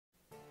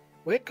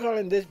We're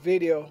calling this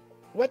video,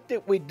 What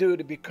Did We Do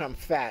to Become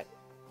Fat?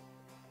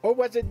 Or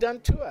was it done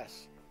to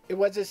us?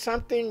 Was it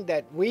something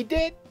that we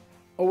did,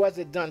 or was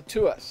it done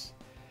to us?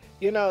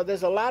 You know,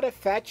 there's a lot of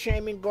fat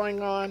shaming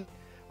going on,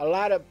 a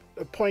lot of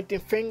pointing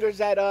fingers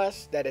at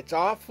us, that it's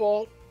our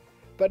fault.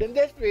 But in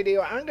this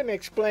video, I'm going to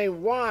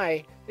explain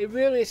why it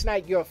really is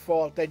not your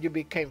fault that you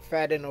became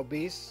fat and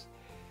obese.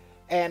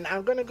 And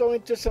I'm going to go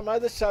into some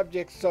other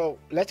subjects, so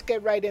let's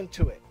get right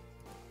into it.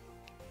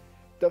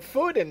 The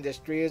food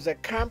industry is a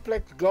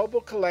complex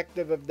global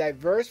collective of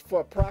diverse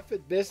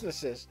for-profit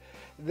businesses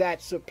that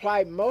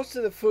supply most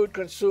of the food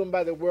consumed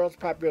by the world's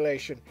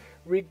population,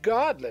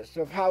 regardless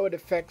of how it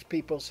affects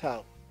people's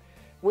health.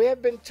 We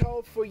have been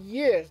told for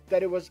years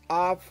that it was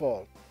our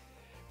fault.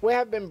 We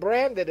have been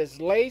branded as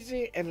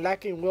lazy and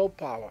lacking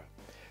willpower.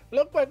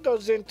 Look what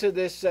goes into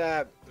this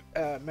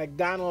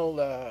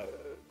McDonald's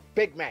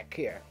Big Mac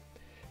here.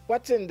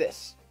 What's in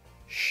this?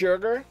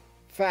 Sugar,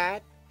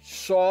 fat,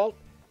 salt,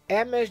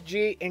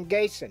 MSG, and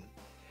glycine,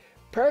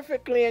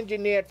 perfectly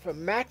engineered for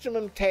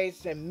maximum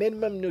taste and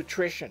minimum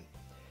nutrition.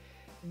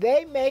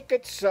 They make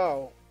it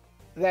so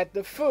that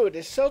the food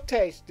is so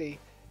tasty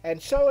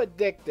and so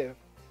addictive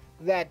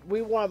that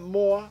we want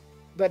more,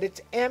 but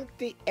it's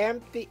empty,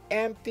 empty,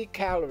 empty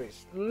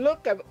calories.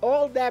 Look at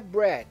all that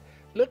bread.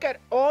 Look at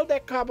all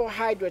that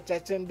carbohydrates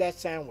that's in that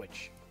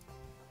sandwich.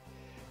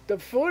 The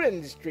food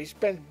industry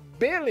spends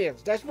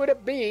billions, that's with a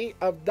B,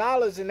 of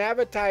dollars in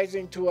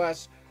advertising to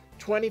us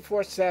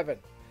 24/7.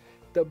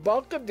 The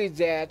bulk of these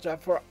ads are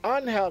for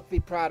unhealthy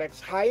products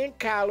high in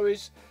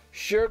calories,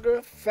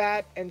 sugar,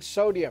 fat, and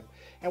sodium.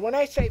 And when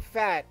I say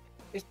fat,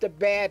 it's the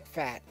bad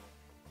fat.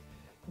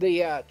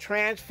 The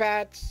trans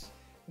fats,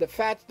 the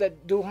fats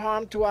that do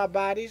harm to our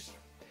bodies.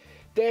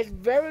 There's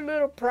very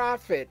little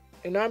profit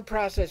in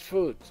unprocessed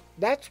foods.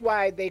 That's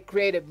why they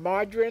created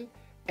margarine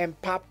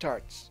and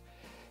Pop-Tarts.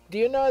 Do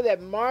you know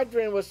that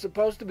margarine was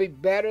supposed to be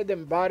better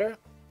than butter?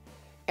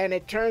 And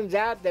it turns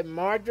out that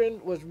margarine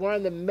was one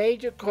of the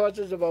major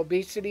causes of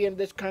obesity in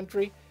this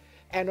country.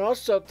 And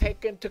also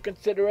take into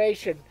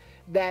consideration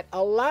that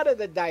a lot of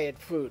the diet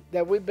food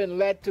that we've been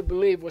led to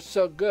believe was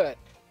so good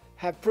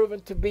have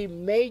proven to be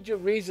major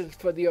reasons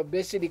for the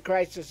obesity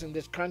crisis in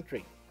this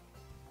country.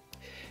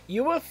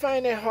 You will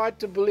find it hard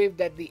to believe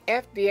that the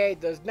FDA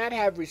does not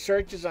have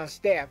researchers on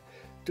staff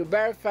to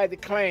verify the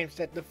claims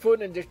that the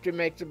food industry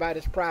makes about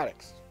its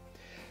products.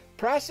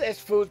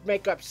 Processed foods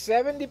make up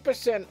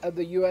 70% of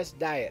the U.S.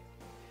 diet.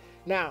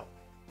 Now,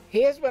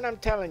 here's what I'm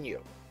telling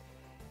you.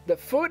 The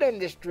food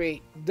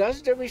industry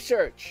does the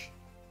research,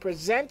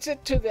 presents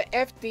it to the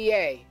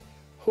FDA,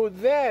 who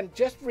then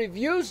just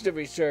reviews the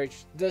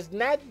research, does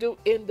not do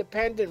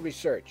independent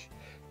research.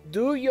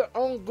 Do your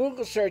own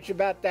Google search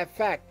about that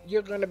fact.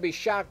 You're going to be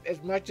shocked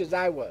as much as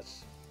I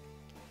was.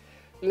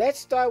 Let's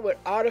start with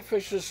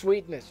artificial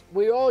sweeteners.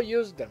 We all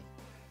use them.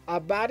 Our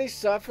bodies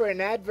suffer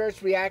an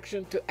adverse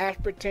reaction to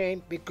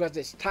aspartame because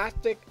it's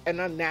toxic and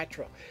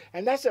unnatural.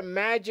 And that's a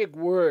magic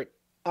word,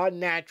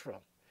 unnatural.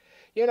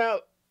 You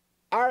know,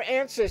 our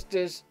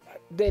ancestors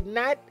did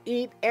not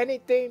eat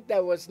anything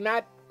that was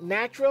not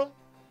natural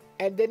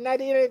and did not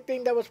eat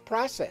anything that was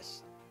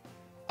processed.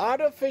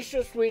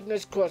 Artificial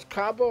sweeteners cause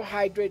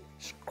carbohydrate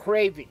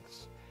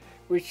cravings.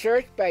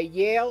 Research by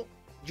Yale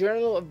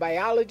Journal of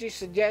Biology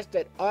suggests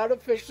that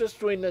artificial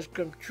sweeteners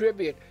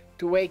contribute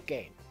to weight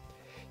gain.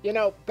 You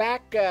know,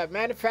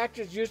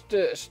 manufacturers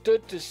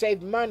stood to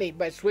save money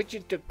by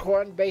switching to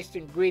corn-based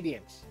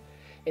ingredients.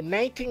 In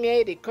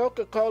 1980,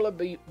 Coca-Cola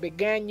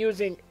began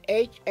using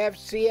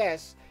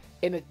HFCS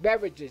in its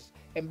beverages,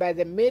 and by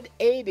the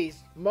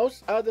mid-80s,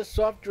 most other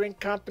soft drink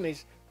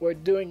companies were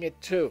doing it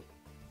too.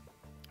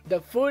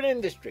 The food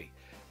industry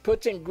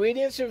puts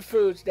ingredients in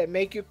foods that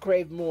make you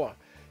crave more,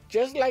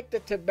 just like the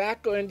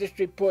tobacco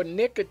industry put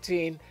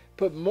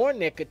more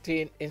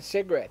nicotine in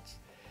cigarettes.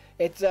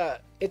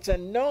 It's a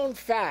known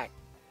fact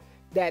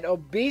that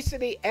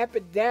obesity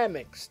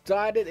epidemic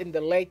started in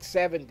the late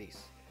 70s,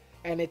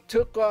 and it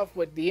took off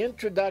with the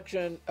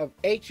introduction of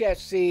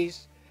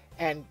HFCs.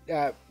 And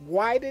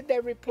why did they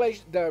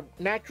replace the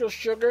natural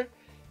sugar?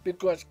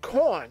 Because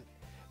corn,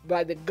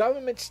 by the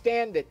government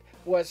standard,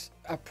 was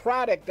a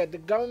product that the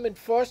government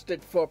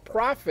fostered for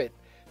profit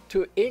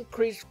to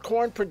increase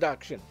corn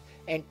production.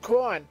 And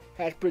corn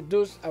has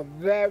produced a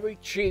very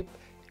cheap,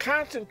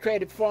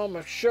 concentrated form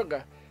of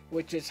sugar,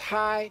 which is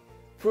high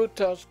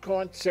fructose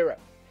corn syrup.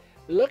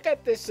 Look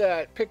at this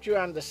picture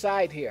on the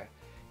side here.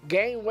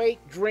 Gain weight,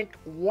 drink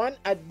one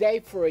a day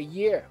for a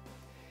year.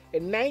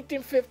 In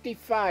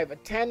 1955, a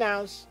 10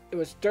 ounce, it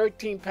was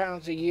 13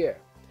 pounds a year.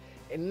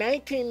 In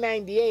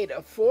 1998,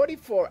 a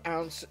 44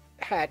 ounce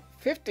had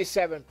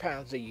 57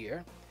 pounds a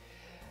year.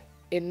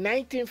 In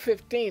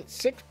 1915,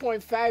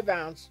 6.5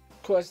 ounce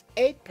cost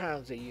 8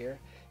 pounds a year.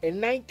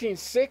 In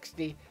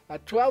 1960, a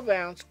 12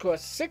 ounce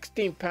cost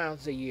 16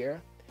 pounds a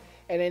year.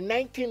 And in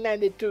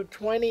 1992,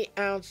 20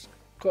 ounce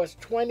cost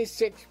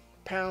 26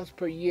 pounds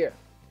per year.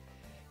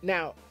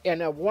 Now,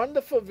 in a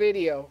wonderful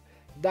video,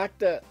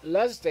 Dr.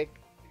 Lustig,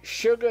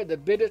 Sugar, the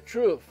Bitter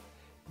Truth,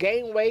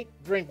 gain weight,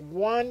 drink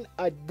one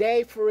a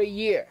day for a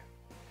year.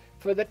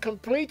 For the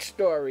complete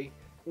story,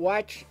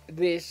 watch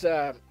this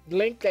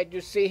link that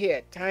you see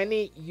here,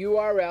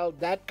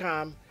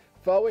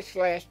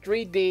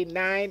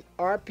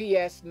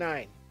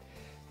 tinyurl.com/3D9RPS9.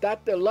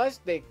 Dr.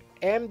 Lustig,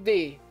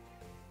 MD,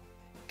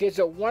 gives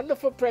a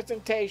wonderful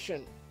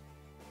presentation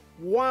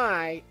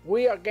why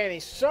we are gaining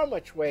so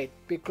much weight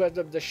because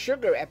of the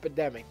sugar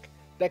epidemic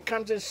that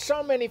comes in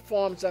so many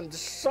forms under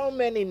so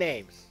many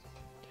names.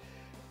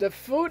 The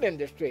food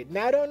industry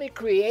not only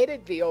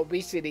created the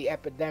obesity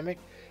epidemic,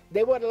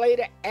 they were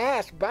later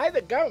asked by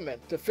the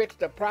government to fix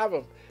the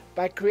problem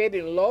by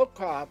creating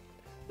low-carb,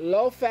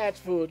 low-fat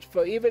foods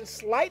for even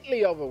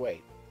slightly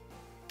overweight.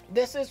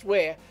 This is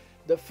where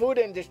the food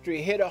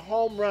industry hit a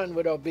home run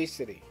with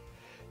obesity.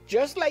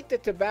 Just like the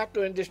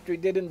tobacco industry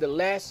did in the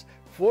last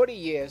 40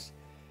 years,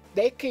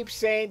 they keep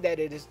saying that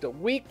it is the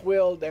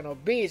weak-willed and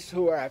obese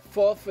who are at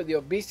fault for the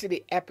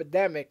obesity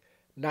epidemic,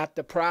 not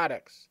the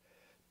products.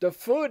 The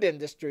food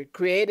industry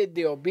created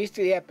the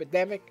obesity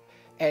epidemic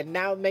and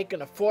now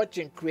making a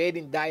fortune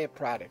creating diet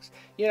products.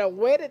 You know,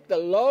 where did the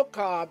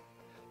low-carb,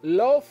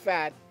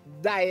 low-fat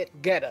diet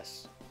get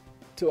us?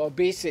 To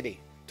obesity,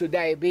 to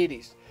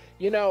diabetes.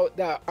 You know,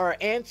 our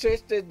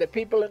ancestors, the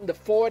people in the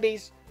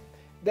 40s,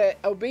 the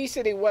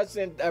obesity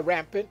wasn't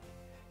rampant.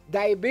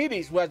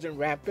 Diabetes wasn't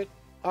rampant.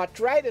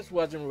 Arthritis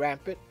wasn't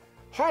rampant.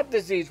 Heart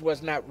disease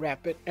was not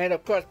rampant. And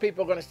of course,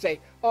 people are going to say,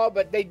 oh,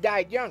 but they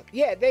died young.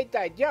 Yeah, they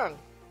died young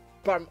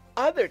from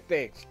other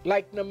things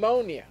like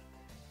pneumonia,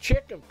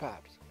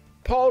 chickenpox,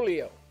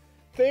 polio,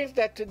 things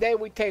that today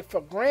we take for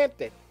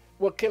granted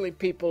were killing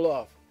people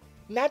off.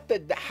 Not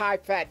the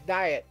high-fat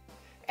diet.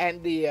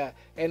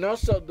 And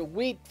also the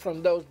wheat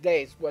from those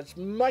days was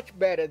much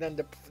better than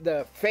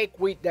the fake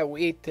wheat that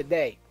we eat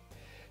today.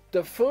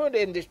 The food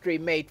industry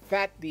made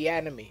fat the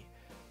enemy.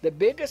 The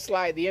biggest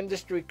lie the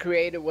industry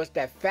created was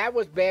that fat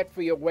was bad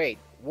for your weight,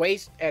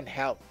 waist, and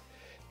health.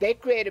 They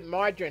created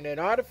margarine, an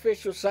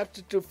artificial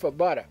substitute for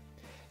butter.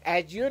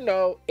 As you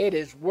know, it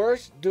is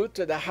worse due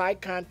to the high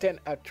content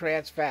of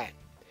trans fat.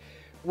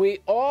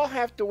 We all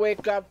have to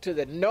wake up to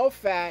the no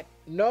fat,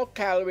 no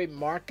calorie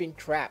marking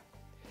trap.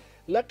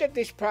 Look at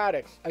these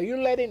products. Are you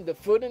letting the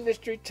food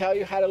industry tell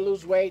you how to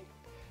lose weight?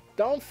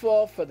 Don't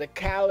fall for the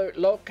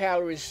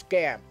low-calorie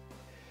scam.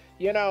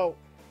 You know,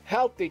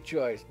 Healthy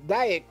Choice,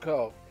 Diet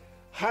Coke,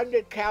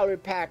 100-calorie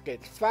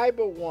package,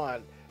 Fiber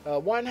One,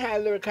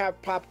 100-calorie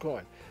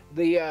popcorn,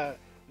 the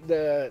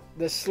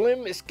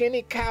slim,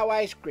 skinny cow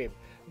ice cream,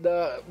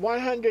 the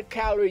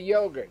 100-calorie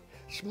yogurt,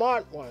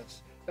 Smart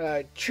Ones,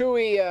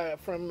 Chewy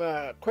from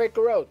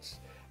Quaker Oats,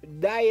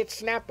 Diet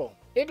Snapple.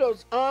 It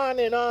goes on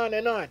and on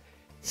and on.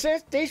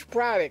 Since these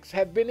products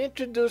have been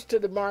introduced to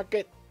the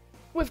market,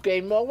 we've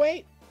gained more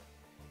weight.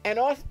 And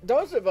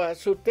those of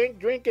us who think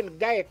drinking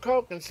Diet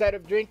Coke instead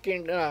of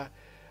drinking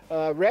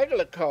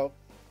regular Coke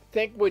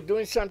think we're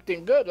doing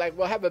something good. Like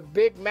we'll have a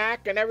Big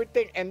Mac and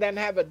everything and then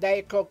have a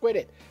Diet Coke with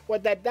it.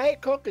 What that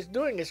Diet Coke is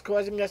doing is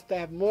causing us to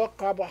have more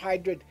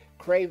carbohydrate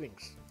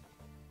cravings.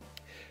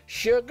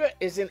 Sugar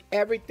is in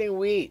everything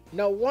we eat.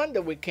 No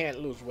wonder we can't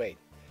lose weight.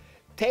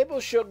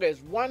 Table sugar is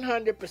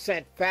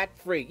 100%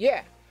 fat-free.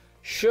 Yeah.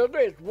 Sugar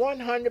is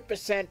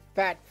 100%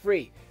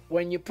 fat-free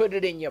when you put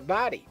it in your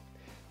body.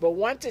 But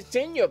once it's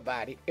in your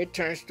body, it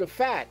turns to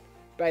fat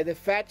by the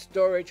fat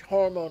storage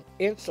hormone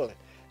insulin.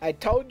 I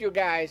told you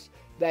guys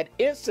that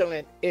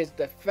insulin is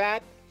the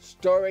fat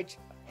storage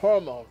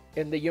hormone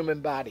in the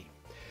human body.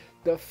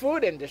 The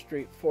food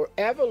industry,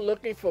 forever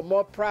looking for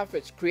more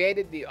profits,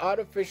 created the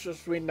artificial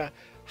sweetener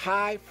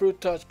high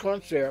fructose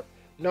corn syrup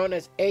known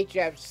as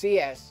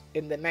HFCS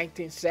in the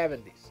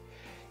 1970s.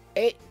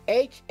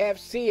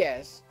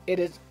 HFCS, it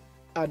is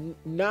a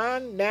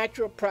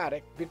non-natural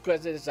product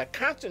because it is a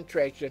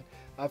concentration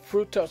of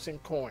fructose in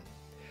corn.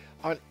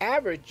 On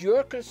average,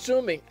 you're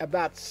consuming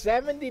about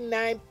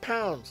 79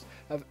 pounds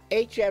of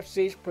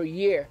HFCs per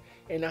year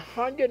and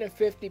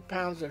 150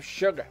 pounds of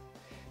sugar.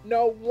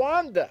 No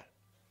wonder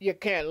you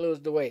can't lose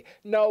the weight.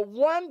 No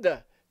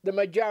wonder the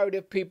majority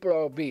of people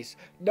are obese.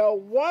 No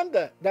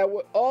wonder that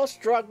we're all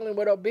struggling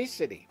with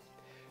obesity.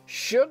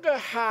 Sugar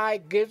high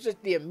gives us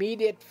the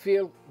immediate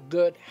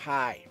feel-good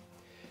high.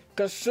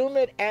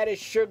 Consuming added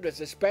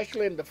sugars,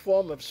 especially in the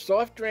form of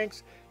soft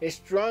drinks, is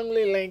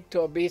strongly linked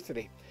to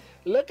obesity.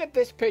 Look at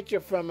this picture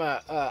from an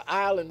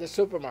aisle in the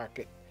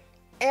supermarket.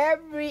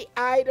 Every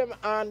item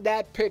on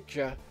that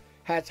picture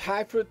has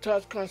high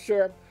fructose corn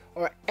syrup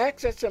or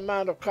excess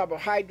amount of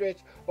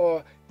carbohydrates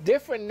or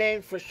different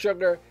names for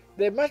sugar.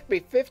 There must be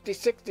 50,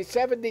 60,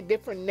 70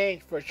 different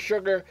names for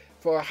sugar,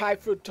 for high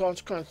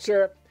fructose corn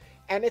syrup.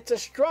 And it's a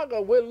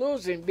struggle we're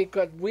losing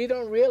because we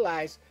don't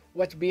realize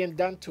what's being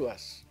done to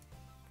us.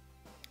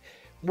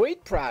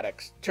 Wheat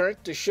products turn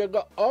to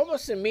sugar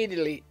almost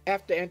immediately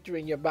after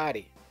entering your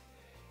body.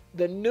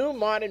 The new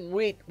modern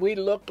wheat may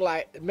look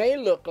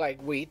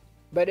like wheat,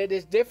 but it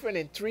is different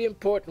in three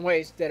important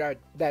ways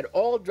that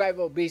all drive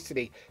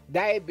obesity: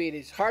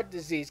 diabetes, heart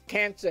disease,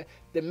 cancer,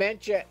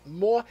 dementia,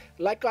 more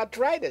like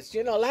arthritis.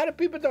 You know, a lot of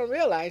people don't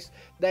realize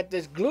that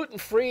this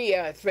gluten-free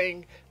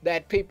thing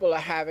that people are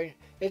having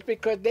is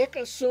because they're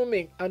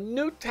consuming a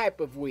new type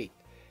of wheat.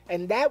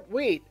 And that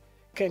wheat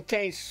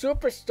contains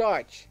super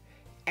starch,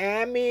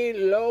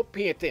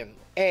 amylopectin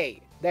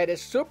A, that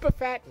is super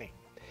fattening.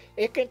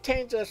 It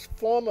contains a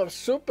form of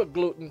super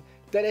gluten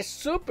that is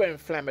super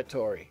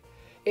inflammatory.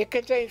 It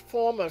contains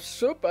form of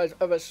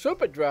a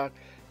super drug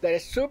that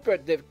is super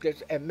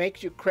addictive and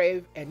makes you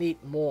crave and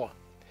eat more.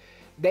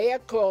 They are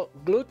called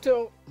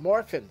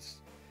glutamorphins,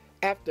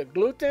 after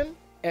gluten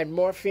and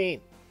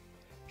morphine.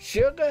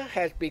 Sugar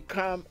has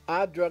become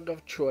our drug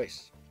of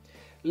choice.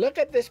 Look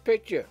at this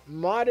picture,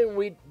 modern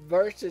wheat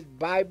versus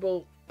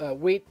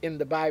wheat in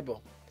the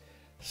Bible.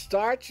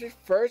 Starch is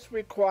first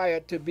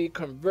required to be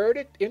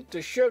converted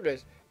into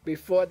sugars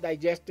before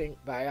digesting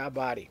by our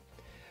body.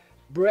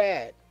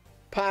 Bread,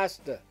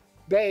 pasta,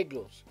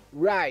 bagels,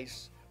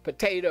 rice,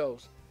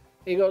 potatoes.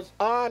 It goes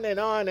on and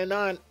on and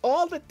on.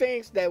 All the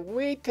things that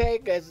we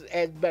take as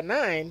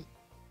benign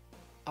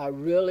are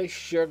really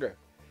sugar.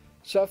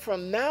 So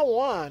from now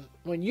on,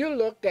 when you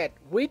look at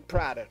wheat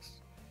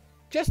products,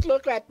 just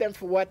look at them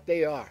for what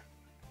they are.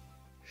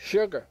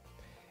 Sugar.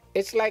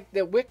 It's like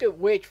the wicked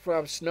witch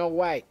from Snow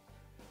White,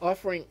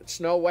 offering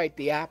Snow White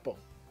the apple.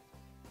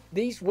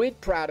 These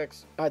wheat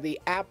products are the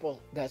apple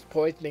that's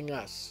poisoning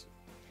us.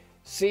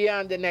 See you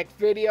on the next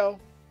video.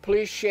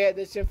 Please share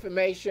this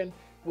information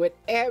with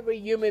every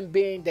human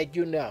being that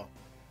you know.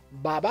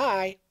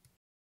 Bye-bye.